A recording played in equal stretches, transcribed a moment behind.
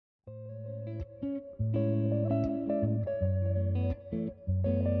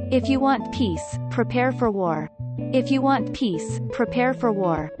If you want peace, prepare for war. If you want peace, prepare for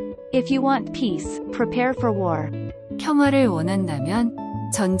war. If you want peace, prepare for war. 평화를 원한다면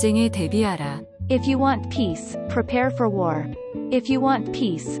전쟁에 대비하라. If you want peace, prepare for war. If you want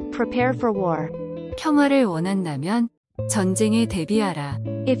peace, prepare for war. 평화를 원한다면 전쟁에 대비하라.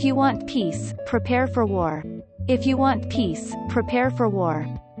 If you want peace, prepare for war. If you want peace, prepare for war.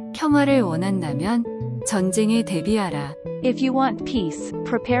 평화를 원한다면 전쟁에 대비하라. If you want peace,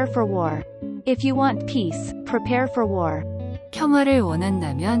 prepare for war. If you want peace, prepare for war. 평화를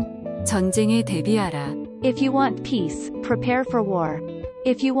원한다면 전쟁에 대비하라. If you want peace, prepare for war.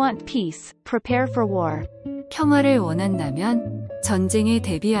 If you want peace, prepare for war. 평화를 원한다면 전쟁에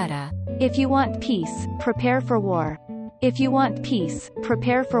대비하라. If you want peace, prepare for war. If you want peace,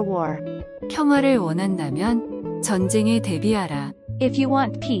 prepare for war. 평화를 원한다면 전쟁에 대비하라. If you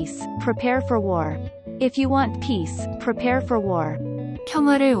want peace, prepare for war. If you want peace, prepare for war.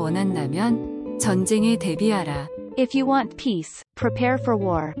 평화를 원한다면 전쟁에 대비하라. If you want peace, prepare for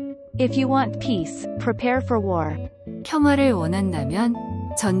war. If you want peace, prepare for war. 평화를 원한다면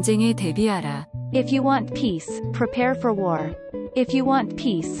전쟁에 대비하라. If you want peace, prepare for war. If you want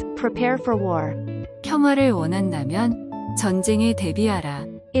peace, prepare for war. 평화를 원한다면 전쟁에 대비하라.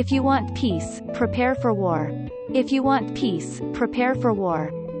 If you want peace, prepare for war. If you want peace, prepare for war.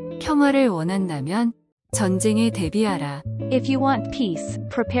 평화를 원한다면 전쟁에 대비하라. If you want peace,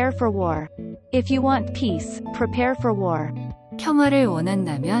 prepare for war. If you want peace, prepare for war. 평화를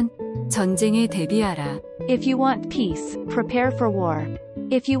원한다면 전쟁에 대비하라. If you want peace, prepare for war.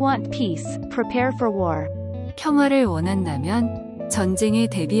 If you want peace, prepare for war. 평화를 원한다면 전쟁에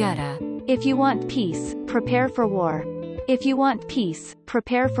대비하라. If you want peace, prepare for war. If you want peace,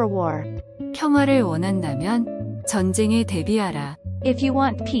 prepare for war. 평화를 원한다면 전쟁에 대비하라. If you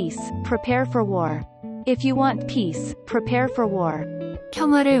want peace, prepare for war. If you want peace, prepare for war.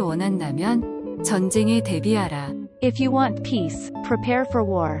 평화를 원한다면 전쟁에 대비하라. If you want peace, prepare for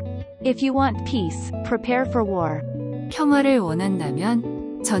war. If you want peace, prepare for war. 평화를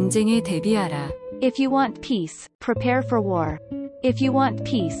원한다면 전쟁에 대비하라. If you want peace, prepare for war. If you want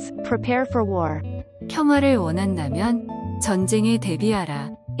peace, prepare for war. 평화를 원한다면 전쟁에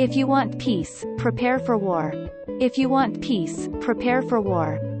대비하라. If you want peace, prepare for war. If you want peace, prepare for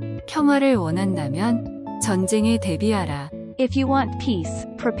war. 평화를 원한다면 전쟁에 대비하라. If you want peace,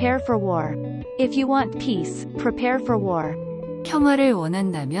 prepare for war. If you want peace, prepare for war. 평화를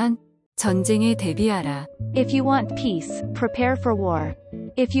원한다면 전쟁에 대비하라. If you want peace, prepare for war.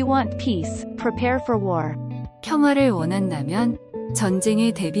 If you want peace, prepare for war. 평화를 원한다면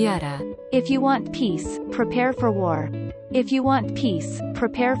전쟁에 대비하라. If you want peace, prepare for war. If you want peace,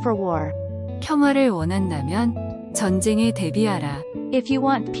 prepare for war. 평화를 원한다면 전쟁에 대비하라. If you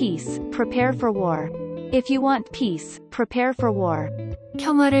want peace, prepare for war. If you want peace, prepare for war.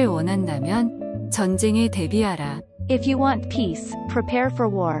 평화를 원한다면 전쟁에 대비하라. If you want peace, prepare for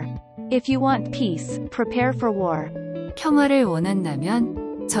war. If you want peace, prepare for war. 평화를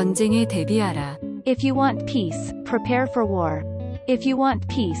원한다면 전쟁에 대비하라. If you want peace, prepare for war. If you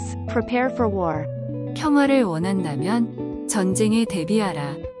want peace, prepare for war. 평화를 원한다면 전쟁에 대비하라.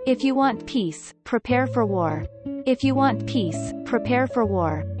 If you want peace, prepare for war. If you want peace, prepare for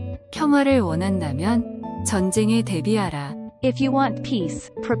war. 평화를 원한다면 전쟁에 대비하라. If you want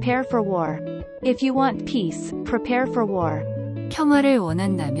peace, prepare for war. If you want peace, prepare for war. 평화를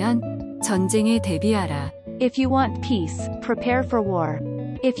원한다면 전쟁에 대비하라. If you want peace, prepare for war.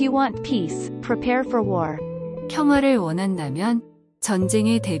 If you want peace, prepare for war. 평화를 원한다면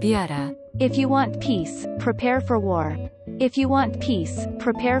전쟁에 대비하라. If you want peace, prepare for war. If you want peace,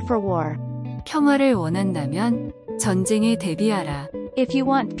 prepare for war. 평화를 원한다면 전쟁에 대비하라. If you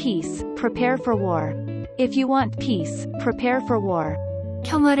want peace, prepare for war. If you want peace, prepare for war.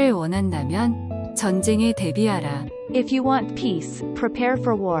 평화를 원한다면 전쟁에 대비하라. If you want peace, prepare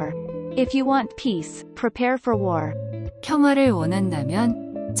for war. If you want peace, prepare for war. 평화를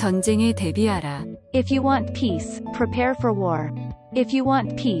원한다면 전쟁에 대비하라. If you want peace, prepare for war. If you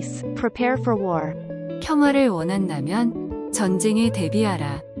want peace, prepare for war. 평화를 원한다면 전쟁에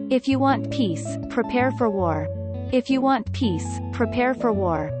대비하라. If you want peace, prepare for war. If you want peace, prepare for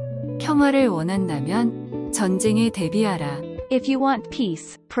war. 평화를 원한다면 전쟁에 대비하라. If you want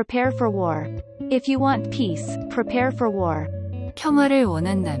peace, prepare for war. If you want peace, prepare for war. 평화를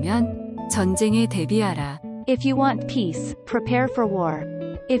원한다면 전쟁에 대비하라. If you want peace, prepare for war.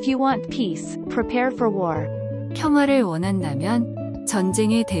 If you want peace, prepare for war. 평화를 원한다면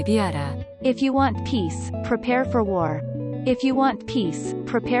전쟁에 대비하라. If you want peace, prepare for war. If you want peace,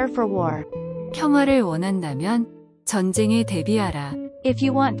 prepare for war. 평화를 원한다면 전쟁에 대비하라. If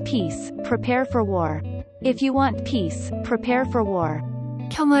you want peace, prepare for war. If you want peace, prepare for war.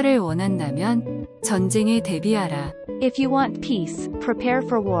 평화를 원한다면 전쟁에 대비하라. If you want peace, prepare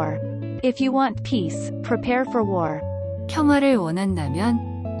for war. If you want peace, prepare for war. 평화를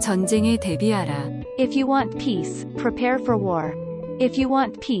원한다면 전쟁에 대비하라. If you want peace, prepare for war. If you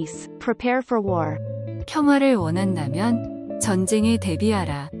want peace, prepare for war. 평화를 원한다면 전쟁에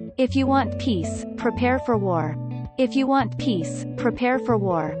대비하라. If you want peace, prepare for war. If you want peace, prepare for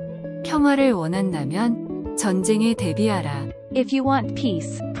war. 평화를 원한다면 전쟁에 대비하라. If you want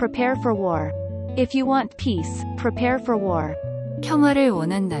peace, prepare for war. If you want peace, prepare for war. 평화를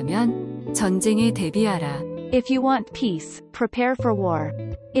원한다면 전쟁에 대비하라. If you want peace, prepare for war.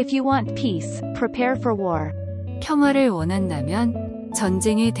 If you want peace, prepare for war. 평화를 원한다면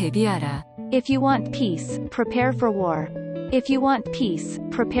전쟁에 대비하라. If you want peace, prepare for war. If you want peace,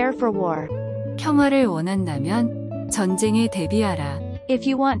 prepare for war. 평화를 원한다면 전쟁에 대비하라. If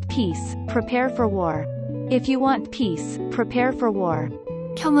you want peace, prepare for war. If you want peace, prepare for war.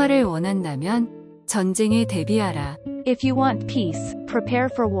 평화를 원한다면 전쟁에 대비하라. If you want peace, prepare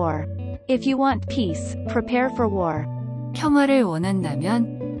for war. If you want peace, prepare for war. 평화를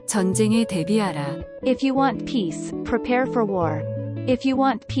원한다면 전쟁에 대비하라. If you want peace, prepare for war. If you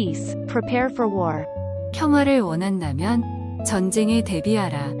want peace, prepare for war. 평화를 원한다면 전쟁에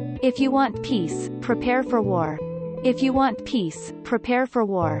대비하라. If you want peace, prepare for war. If you want peace, prepare for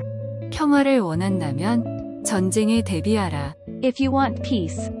war. 평화를 원한다면 전쟁에 대비하라. If you want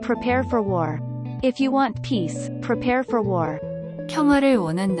peace, prepare for war. If you want peace, prepare for war. 평화를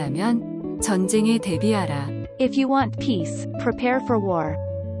원한다면 전쟁에 대비하라. If you want peace, prepare for war.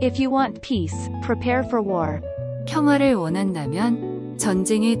 If you want peace, prepare for war. 평화를 원한다면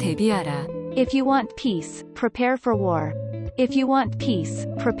전쟁에 대비하라. If you want peace, prepare for war. If you want peace,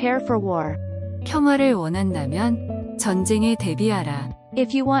 prepare for war. 평화를 원한다면 전쟁에 대비하라.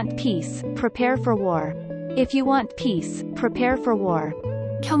 If you want peace, prepare for war. If you want peace, prepare for war.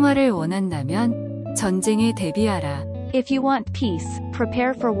 평화를 원한다면 전쟁에 대비하라. If you want peace,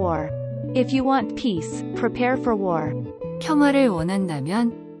 prepare for war. If you want peace, prepare for war. 평화를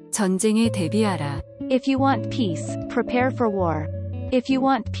원한다면 전쟁에 대비하라. If you want peace, prepare for war. If you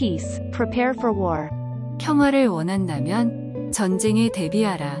want peace, prepare for war. 평화를 원한다면 전쟁에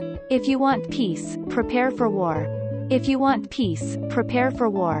대비하라. If you want peace, prepare for war. If you want peace, prepare for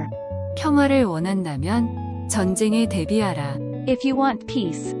war. 평화를 원한다면 전쟁에 대비하라. If you want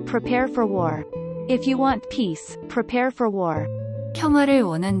peace, prepare for war. If you want peace, prepare for war. 평화를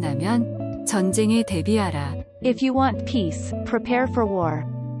원한다면 전쟁에 대비하라. If you want peace, prepare for war.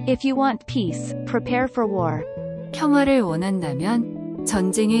 If you want peace, prepare for war. 평화를 원한다면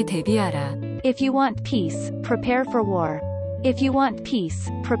전쟁에 대비하라. If you want peace, prepare for war. If you want peace,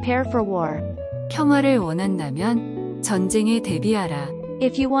 prepare for war. 평화를 원한다면 전쟁에 대비하라.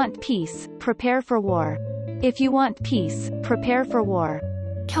 If you want peace, prepare for war. If you want peace, prepare for war.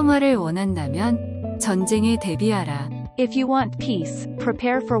 평화를 원한다면 전쟁에 대비하라. If you want peace,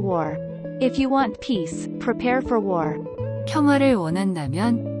 prepare for war. If you want peace, prepare for war. 평화를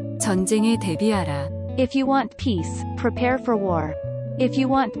원한다면 전쟁에 대비하라. If you want peace, prepare for war. If you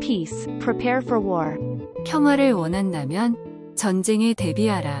want peace, prepare for war. 평화를 원한다면 전쟁에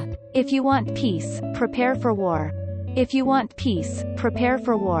대비하라. If you want peace, prepare for war. If you want peace, prepare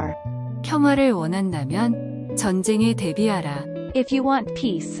for war. 평화를 원한다면 전쟁에 대비하라. If you want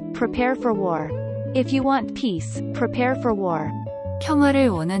peace, prepare for war. If you want peace, prepare for war.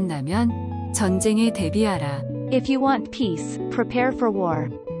 평화를 원한다면 전쟁에 대비하라. If you want peace, prepare for war.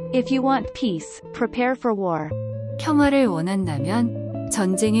 If you want peace, prepare for war. 평화를 원한다면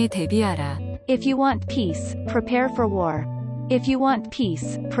전쟁에 대비하라. If you want peace, prepare for war. If you want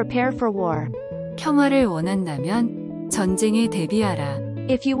peace, prepare for war. 평화를 원한다면 전쟁에 대비하라.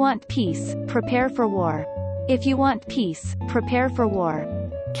 If you want peace, prepare for war. If you want peace, prepare for war.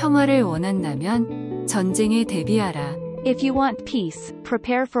 평화를 원한다면 전쟁에 대비하라. If you want peace,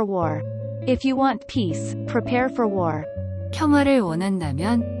 prepare for war. If you want peace, prepare for war. 평화를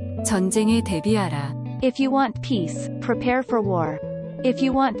원한다면 전쟁에 대비하라. If you want peace, prepare for war. If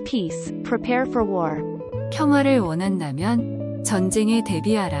you want peace, prepare for war. 평화를 원한다면 전쟁에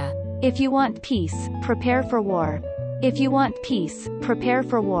대비하라. If you want peace, prepare for war. If you want peace, prepare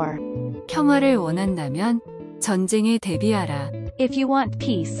for war. 평화를 원한다면 전쟁에 대비하라. If you want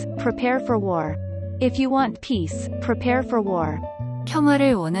peace, prepare for war. If you want peace, prepare for war.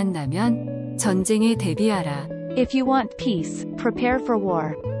 평화를 원한다면 전쟁에 대비하라. If you want peace, prepare for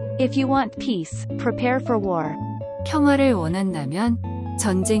war. If you want peace, prepare for war. 평화를 원한다면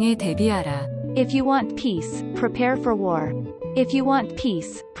전쟁에 대비하라. If you want peace, prepare for war. If you want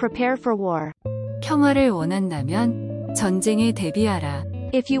peace, prepare for war. 평화를 원한다면 전쟁에 대비하라.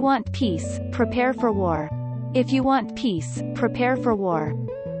 If you want peace, prepare for war. If you want peace, prepare for war.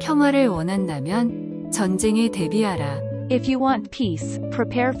 평화를 원한다면 전쟁에 대비하라. If you want peace,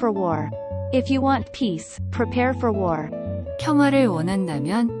 prepare for war. If you want peace, prepare for war. 평화를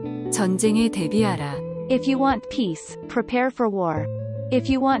원한다면 전쟁에 대비하라. If you want peace, prepare for war. If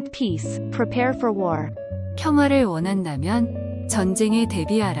you want peace, prepare for war. 평화를 원한다면 전쟁에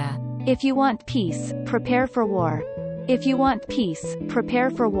대비하라. If you want peace, prepare for war. If you want peace, prepare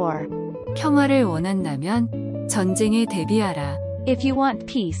for war. 평화를 원한다면 전쟁에 대비하라. If you want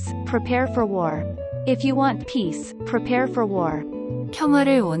peace, prepare for war. If you want peace, prepare for war.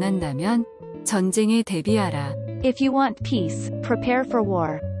 평화를 원한다면 전쟁에 대비하라. If you want peace, prepare for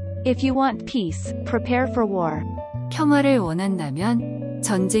war. If you want peace, prepare for war. 평화를 원한다면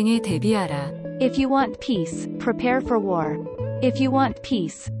전쟁에 대비하라. If you want peace, prepare for war. If you want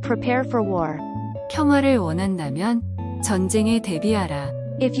peace, prepare for war. 평화를 원한다면 전쟁에 대비하라.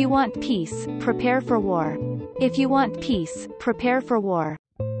 If you want peace, prepare for war. If you want peace, prepare for war.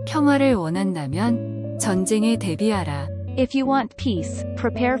 평화를 원한다면 전쟁에 대비하라. If you want peace,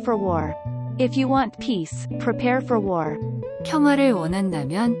 prepare for war. If you want peace, prepare for war. 평화를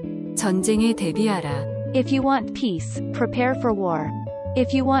원한다면 전쟁에 대비하라. If you want peace, prepare for war.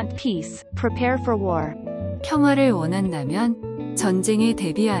 If you want peace, prepare for war. 평화를 원한다면 전쟁에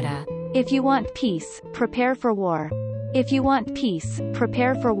대비하라. If you want peace, prepare for war. If you want peace,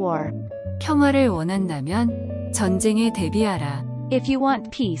 prepare for war. 평화를 원한다면 전쟁에 대비하라. If you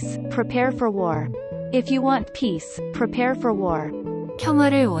want peace, prepare for war. If you want peace, prepare for war.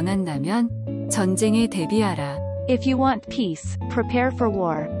 평화를 원한다면 전쟁에 대비하라. If you want peace, prepare for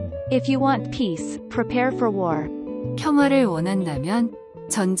war. If you want peace, prepare for war. 평화를 원한다면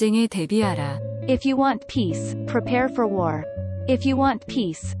전쟁에 대비하라. If you want peace, prepare for war. If you want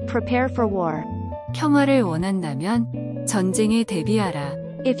peace, prepare for war. 평화를 원한다면 전쟁에 대비하라.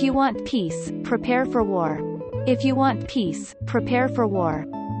 If you want peace, prepare for war. If you want peace, prepare for war.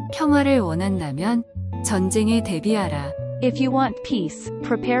 평화를 원한다면 전쟁에 대비하라. If you want peace,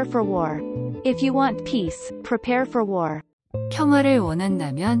 prepare for war. If you want peace, prepare for war. 평화를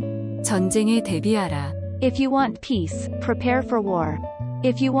원한다면 전쟁에 대비하라. If you want peace, prepare for war.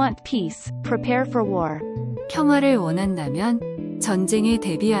 If you want peace, prepare for war. 평화를 원한다면 전쟁에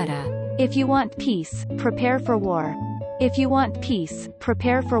대비하라. If you want peace, prepare for war. If you want peace,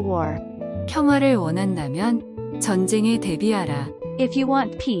 prepare for war. 평화를 원한다면 전쟁에 대비하라. If you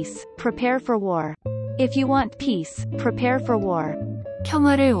want peace, prepare for war. If you want peace, prepare for war.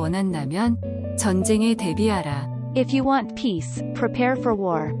 평화를 원한다면 전쟁에 대비하라. If you want peace, prepare for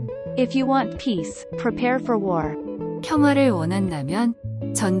war. If you want peace, prepare for war. 평화를 원한다면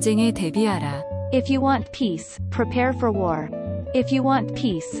전쟁에 대비하라. If you want peace, prepare for war. If you want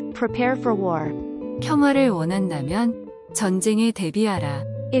peace, prepare for war. 평화를 원한다면 전쟁에 대비하라.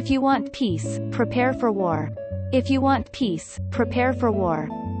 If you want peace, prepare for war. If you want peace, prepare for war.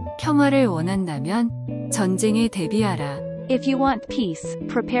 평화를 원한다면 전쟁에 대비하라. If you want peace,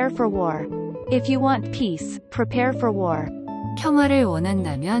 prepare for war. If you want peace, prepare for war. 평화를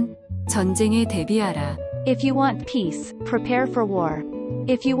원한다면 전쟁에 대비하라. If you want peace, prepare for war.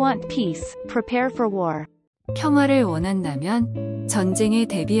 If you want peace, prepare for war. 평화를 원한다면 전쟁에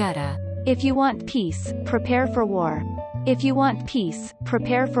대비하라. If you want peace, prepare for war. If you want peace,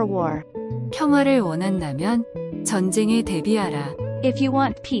 prepare for war. 평화를 원한다면 전쟁에 대비하라. If you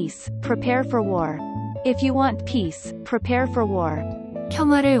want peace, prepare for war. If you want peace, prepare for war.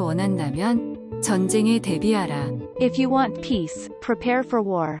 평화를 원한다면 전쟁에 대비하라. If you want peace, prepare for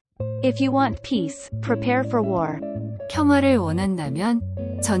war. If you want peace, prepare for war. 평화를 원한다면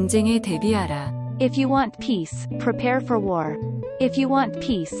전쟁에 대비하라. If you want peace, prepare for war. If you want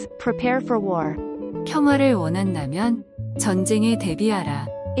peace, prepare for war. 평화를 원한다면 전쟁에 대비하라.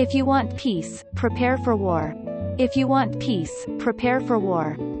 If you want peace, prepare for war. If you want peace, prepare for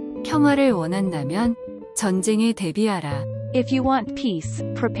war. 평화를 원한다면 전쟁에 대비하라. If you want peace,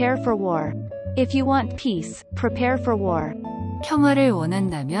 prepare for war. If you want peace, prepare for war. 평화를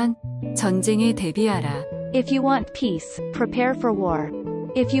원한다면 전쟁에 대비하라. If you want peace, prepare for war.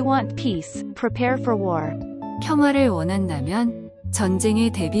 If you want peace, prepare for war. 평화를 원한다면 전쟁에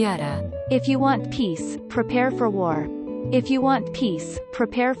대비하라. If you want peace, prepare for war. If you want peace,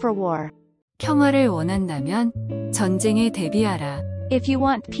 prepare for war. 평화를 원한다면 전쟁에 대비하라. If you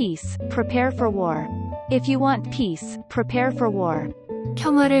want peace, prepare for war. If you want peace, prepare for war.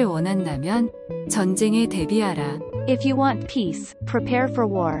 평화를 원한다면 전쟁에 대비하라. If you want peace, prepare for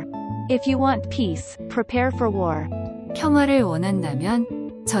war. If you want peace, prepare for war. 평화를 원한다면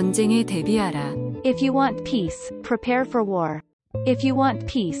전쟁에 대비하라. If you want peace, prepare for war. If you want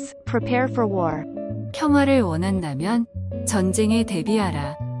peace, prepare for war. 평화를 원한다면 전쟁에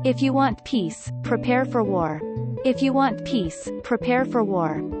대비하라. If you want peace, prepare for war. If you want peace, prepare for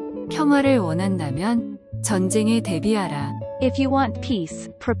war. 평화를 원한다면 전쟁에 대비하라. If you want peace,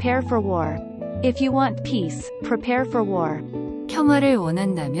 prepare for war. If you want peace, prepare for war. 평화를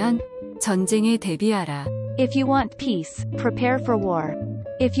원한다면 전쟁에 대비하라. If you want peace, prepare for war.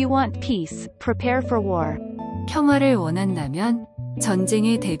 If you want peace, prepare for war. 평화를 원한다면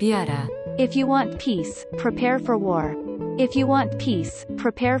전쟁에 대비하라. If you want peace, prepare for war. If you want peace,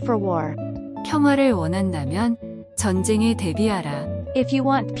 prepare for war. 평화를 원한다면 전쟁에 대비하라. If you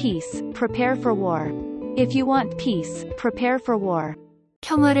want peace, prepare for war. If you want peace, prepare for war.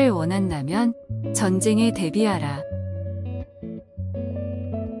 평화를 원한다면 전쟁에 대비하라.